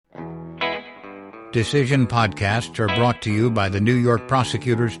Decision podcasts are brought to you by the New York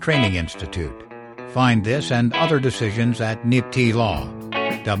Prosecutors Training Institute. Find this and other decisions at NYPTI Law.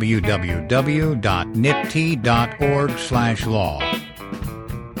 www.nypti.org/law.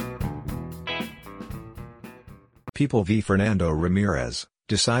 People v. Fernando Ramirez,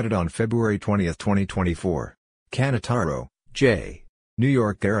 decided on February 20, 2024. Canataro, J. New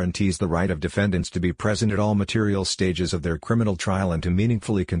York guarantees the right of defendants to be present at all material stages of their criminal trial and to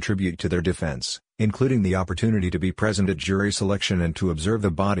meaningfully contribute to their defense, including the opportunity to be present at jury selection and to observe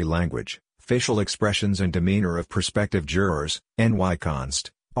the body language, facial expressions and demeanor of prospective jurors. NY Const.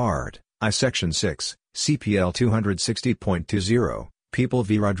 Art. I. Section 6, CPL 260.20, People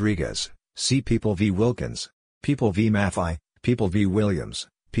v. Rodriguez, see People v. Wilkins, People v. Maffei, People v. Williams,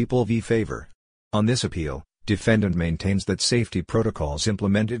 People v. Favor. On this appeal, defendant maintains that safety protocols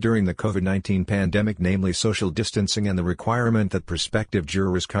implemented during the COVID-19 pandemic, namely social distancing and the requirement that prospective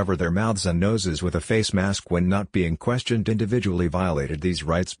jurors cover their mouths and noses with a face mask when not being questioned, individually violated these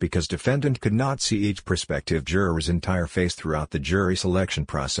rights because defendant could not see each prospective juror's entire face throughout the jury selection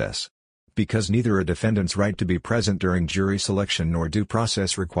process. Because neither a defendant's right to be present during jury selection nor due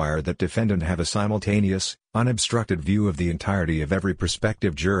process require that defendant have a simultaneous, unobstructed view of the entirety of every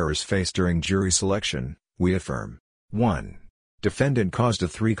prospective juror's face during jury selection, we affirm. 1. Defendant caused a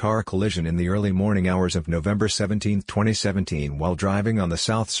three-car collision in the early morning hours of November 17, 2017 while driving on the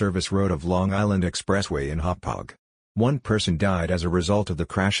South Service Road of Long Island Expressway in Hauppauge. One person died as a result of the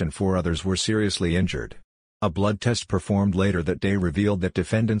crash and 4 others were seriously injured. A blood test performed later that day revealed that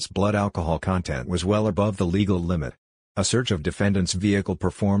defendant's blood alcohol content was well above the legal limit. A search of defendant's vehicle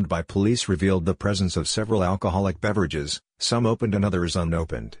performed by police revealed the presence of several alcoholic beverages, some opened and others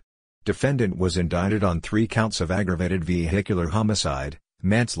unopened. Defendant was indicted on 3 counts of aggravated vehicular homicide,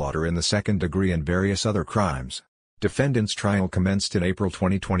 manslaughter in the second degree and various other crimes. Defendant's trial commenced in April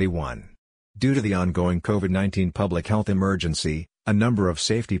 2021. Due to the ongoing COVID-19 public health emergency, a number of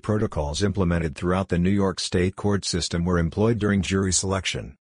safety protocols implemented throughout the New York State court system were employed during jury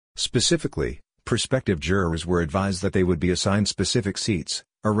selection. Specifically, prospective jurors were advised that they would be assigned specific seats,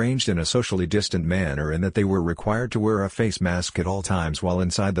 arranged in a socially distant manner, and that they were required to wear a face mask at all times while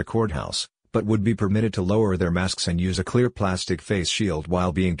inside the courthouse, but would be permitted to lower their masks and use a clear plastic face shield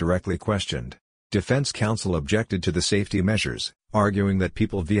while being directly questioned. Defense counsel objected to the safety measures, arguing that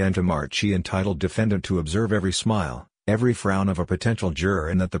People v. Antomarchi entitled defendant to observe every smile, every frown of a potential juror,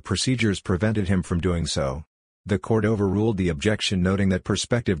 and that the procedures prevented him from doing so. The court overruled the objection, noting that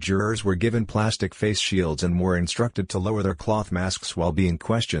prospective jurors were given plastic face shields and were instructed to lower their cloth masks while being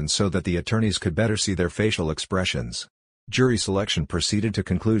questioned so that the attorneys could better see their facial expressions. Jury selection proceeded to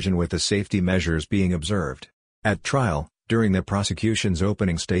conclusion with the safety measures being observed. At trial, during the prosecution's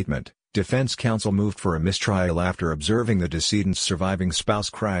opening statement, defense counsel moved for a mistrial after observing the decedent's surviving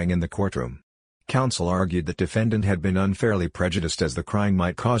spouse crying in the courtroom. Counsel argued that defendant had been unfairly prejudiced as the crying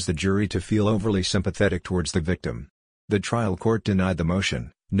might cause the jury to feel overly sympathetic towards the victim. The trial court denied the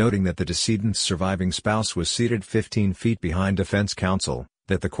motion, noting that the decedent's surviving spouse was seated 15 feet behind defense counsel,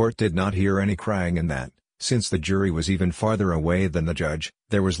 that the court did not hear any crying, and that, since the jury was even farther away than the judge,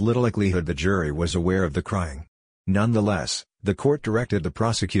 there was little likelihood the jury was aware of the crying. Nonetheless, the court directed the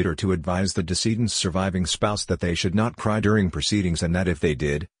prosecutor to advise the decedent's surviving spouse that they should not cry during proceedings, and that if they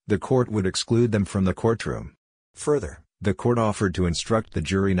did, the court would exclude them from the courtroom. Further, the court offered to instruct the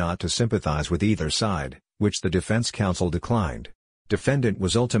jury not to sympathize with either side, which the defense counsel declined. Defendant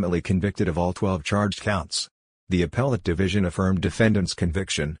was ultimately convicted of all 12 charged counts. The appellate division affirmed defendant's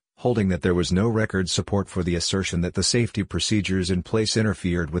conviction, holding that there was no record support for the assertion that the safety procedures in place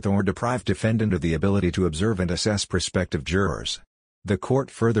interfered with or deprived defendant of the ability to observe and assess prospective jurors. The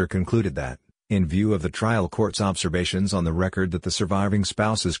court further concluded that, in view of the trial court's observations on the record that the surviving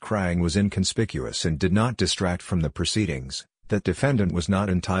spouse's crying was inconspicuous and did not distract from the proceedings, that defendant was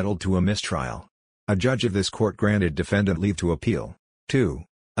not entitled to a mistrial. A judge of this court granted defendant leave to appeal. 2.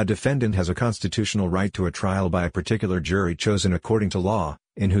 A defendant has a constitutional right to a trial by a particular jury chosen according to law,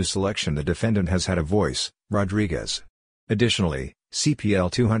 in whose selection the defendant has had a voice, Rodriguez. Additionally, CPL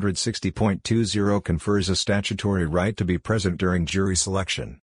 260.20 confers a statutory right to be present during jury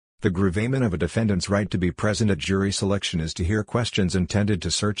selection. The gravamen of a defendant's right to be present at jury selection is to hear questions intended to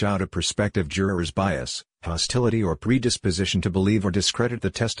search out a prospective juror's bias, hostility or predisposition to believe or discredit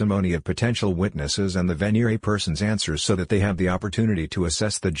the testimony of potential witnesses and the venire person's answers so that they have the opportunity to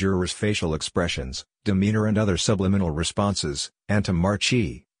assess the juror's facial expressions, demeanor and other subliminal responses.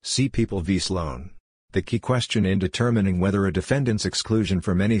 Antomarchi, see People v. Sloan. The key question in determining whether a defendant's exclusion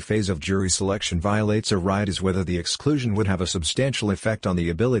from any phase of jury selection violates a right is whether the exclusion would have a substantial effect on the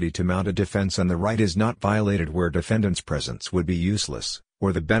ability to mount a defense, and the right is not violated where defendant's presence would be useless,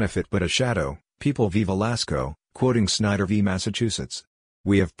 or the benefit but a shadow, People v. Velasco, quoting Snyder v. Massachusetts.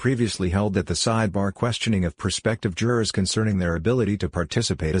 We have previously held that the sidebar questioning of prospective jurors concerning their ability to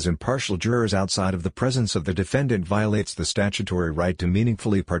participate as impartial jurors outside of the presence of the defendant violates the statutory right to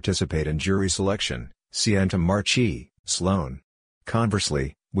meaningfully participate in jury selection, see Antomarchi, Sloan.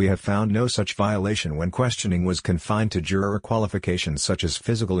 Conversely, we have found no such violation when questioning was confined to juror qualifications such as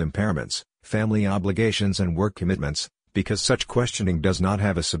physical impairments, family obligations and work commitments, because such questioning does not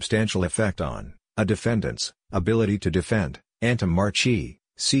have a substantial effect on a defendant's ability to defend. Antomarchi,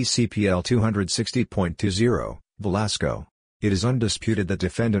 CCPL 260.20, Velasco. It is undisputed that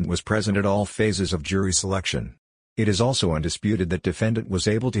defendant was present at all phases of jury selection. It is also undisputed that defendant was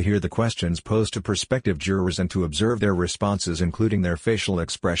able to hear the questions posed to prospective jurors and to observe their responses, including their facial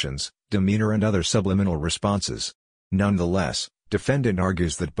expressions, demeanor and other subliminal responses. Nonetheless, defendant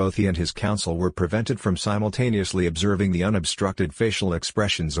argues that both he and his counsel were prevented from simultaneously observing the unobstructed facial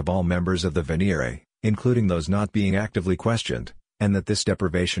expressions of all members of the venire, including those not being actively questioned, and that this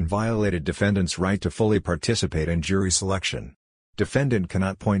deprivation violated defendant's right to fully participate in jury selection. Defendant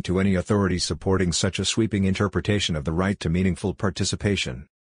cannot point to any authority supporting such a sweeping interpretation of the right to meaningful participation.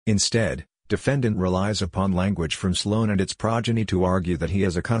 Instead, defendant relies upon language from Sloan and its progeny to argue that he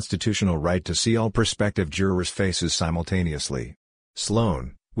has a constitutional right to see all prospective jurors' faces simultaneously.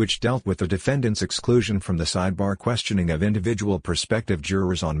 Sloan, which dealt with the defendant's exclusion from the sidebar questioning of individual prospective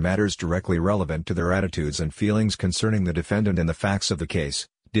jurors on matters directly relevant to their attitudes and feelings concerning the defendant and the facts of the case,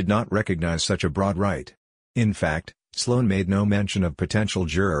 did not recognize such a broad right. In fact, Sloan made no mention of potential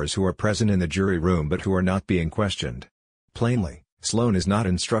jurors who are present in the jury room but who are not being questioned. Plainly, Sloan is not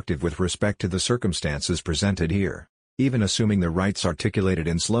instructive with respect to the circumstances presented here. Even assuming the rights articulated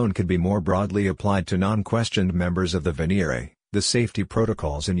in Sloan could be more broadly applied to non-questioned members of the venire, the safety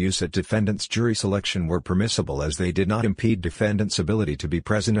protocols in use at defendant's jury selection were permissible as they did not impede defendant's ability to be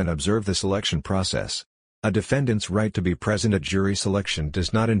present and observe the selection process. A defendant's right to be present at jury selection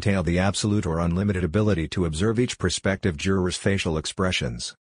does not entail the absolute or unlimited ability to observe each prospective juror's facial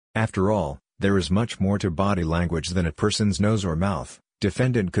expressions. After all, there is much more to body language than a person's nose or mouth.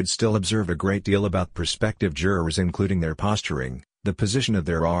 Defendant could still observe a great deal about prospective jurors, including their posturing, the position of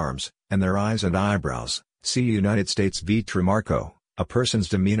their arms, and their eyes and eyebrows. See United States v. Trimarco. A person's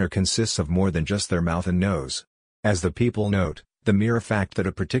demeanor consists of more than just their mouth and nose. As the people note, the mere fact that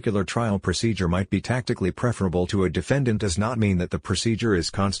a particular trial procedure might be tactically preferable to a defendant does not mean that the procedure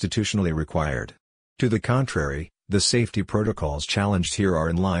is constitutionally required. To the contrary, the safety protocols challenged here are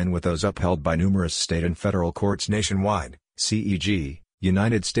in line with those upheld by numerous state and federal courts nationwide, c.e.g.,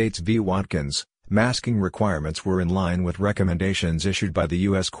 United States v. Watkins. Masking requirements were in line with recommendations issued by the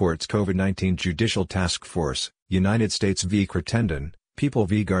U.S. Court's COVID-19 Judicial Task Force, United States v. Crittenden, People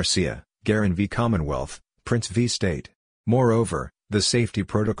v. Garcia, Guerin v. Commonwealth, Prince v. State. Moreover, the safety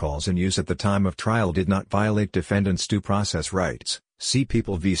protocols in use at the time of trial did not violate defendants' due process rights, see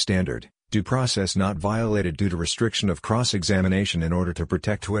People v. Standard, due process not violated due to restriction of cross-examination in order to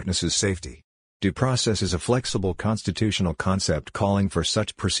protect witnesses' safety. Due process is a flexible constitutional concept calling for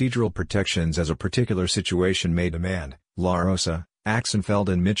such procedural protections as a particular situation may demand, La Rosa, Axenfeld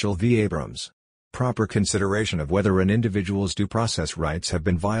and Mitchell v. Abrams. Proper consideration of whether an individual's due process rights have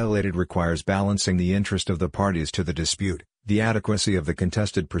been violated requires balancing the interest of the parties to the dispute, the adequacy of the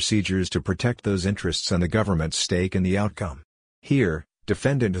contested procedures to protect those interests and the government's stake in the outcome. Here,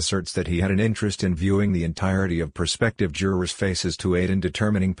 defendant asserts that he had an interest in viewing the entirety of prospective jurors' faces to aid in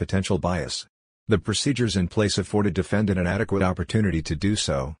determining potential bias. The procedures in place afforded defendant an adequate opportunity to do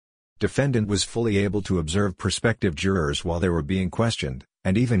so. Defendant was fully able to observe prospective jurors while they were being questioned,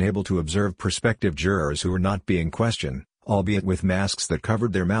 and even able to observe prospective jurors who were not being questioned, albeit with masks that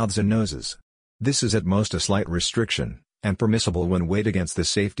covered their mouths and noses. This is at most a slight restriction, and permissible when weighed against the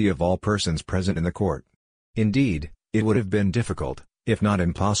safety of all persons present in the court. Indeed, it would have been difficult, if not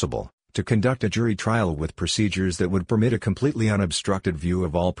impossible, to conduct a jury trial with procedures that would permit a completely unobstructed view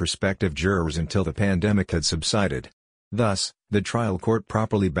of all prospective jurors until the pandemic had subsided. Thus, the trial court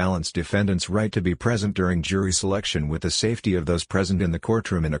properly balanced defendants' right to be present during jury selection with the safety of those present in the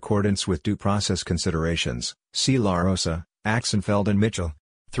courtroom in accordance with due process considerations, see La Rosa, Axenfeld and Mitchell.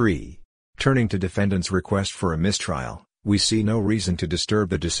 3. Turning to defendant's request for a mistrial, we see no reason to disturb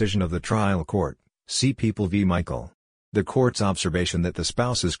the decision of the trial court, see People v. Michael. The court's observation that the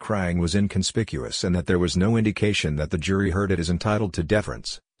spouse's crying was inconspicuous and that there was no indication that the jury heard it is entitled to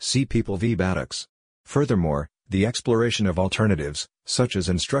deference, see People v. Battocks. Furthermore, the exploration of alternatives, such as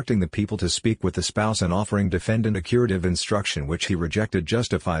instructing the people to speak with the spouse and offering defendant a curative instruction which he rejected,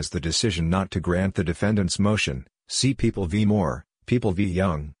 justifies the decision not to grant the defendant's motion, see People v. Moore, People v.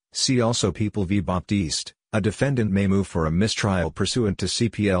 Young, see also People v. Baptiste, A defendant may move for a mistrial pursuant to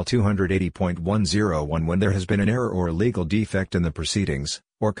CPL 280.101 when there has been an error or legal defect in the proceedings,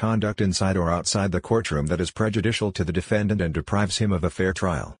 or conduct inside or outside the courtroom that is prejudicial to the defendant and deprives him of a fair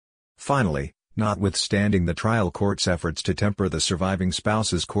trial. Finally, notwithstanding the trial court's efforts to temper the surviving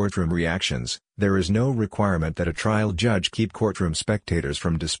spouse's courtroom reactions, there is no requirement that a trial judge keep courtroom spectators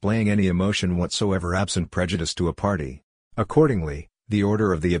from displaying any emotion whatsoever absent prejudice to a party. Accordingly, the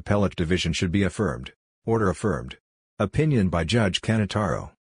order of the Appellate Division should be affirmed. Order affirmed. Opinion by Judge Canataro.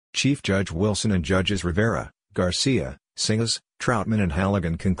 Chief Judge Wilson and Judges Rivera, Garcia, Singas, Troutman and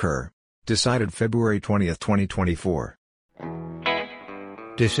Halligan concur. Decided February 20, 2024.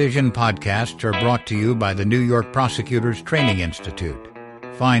 Decision podcasts are brought to you by the New York Prosecutors Training Institute.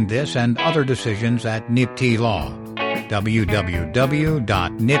 Find this and other decisions at NYPTI Law.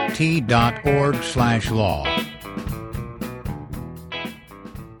 www.nypti.org/law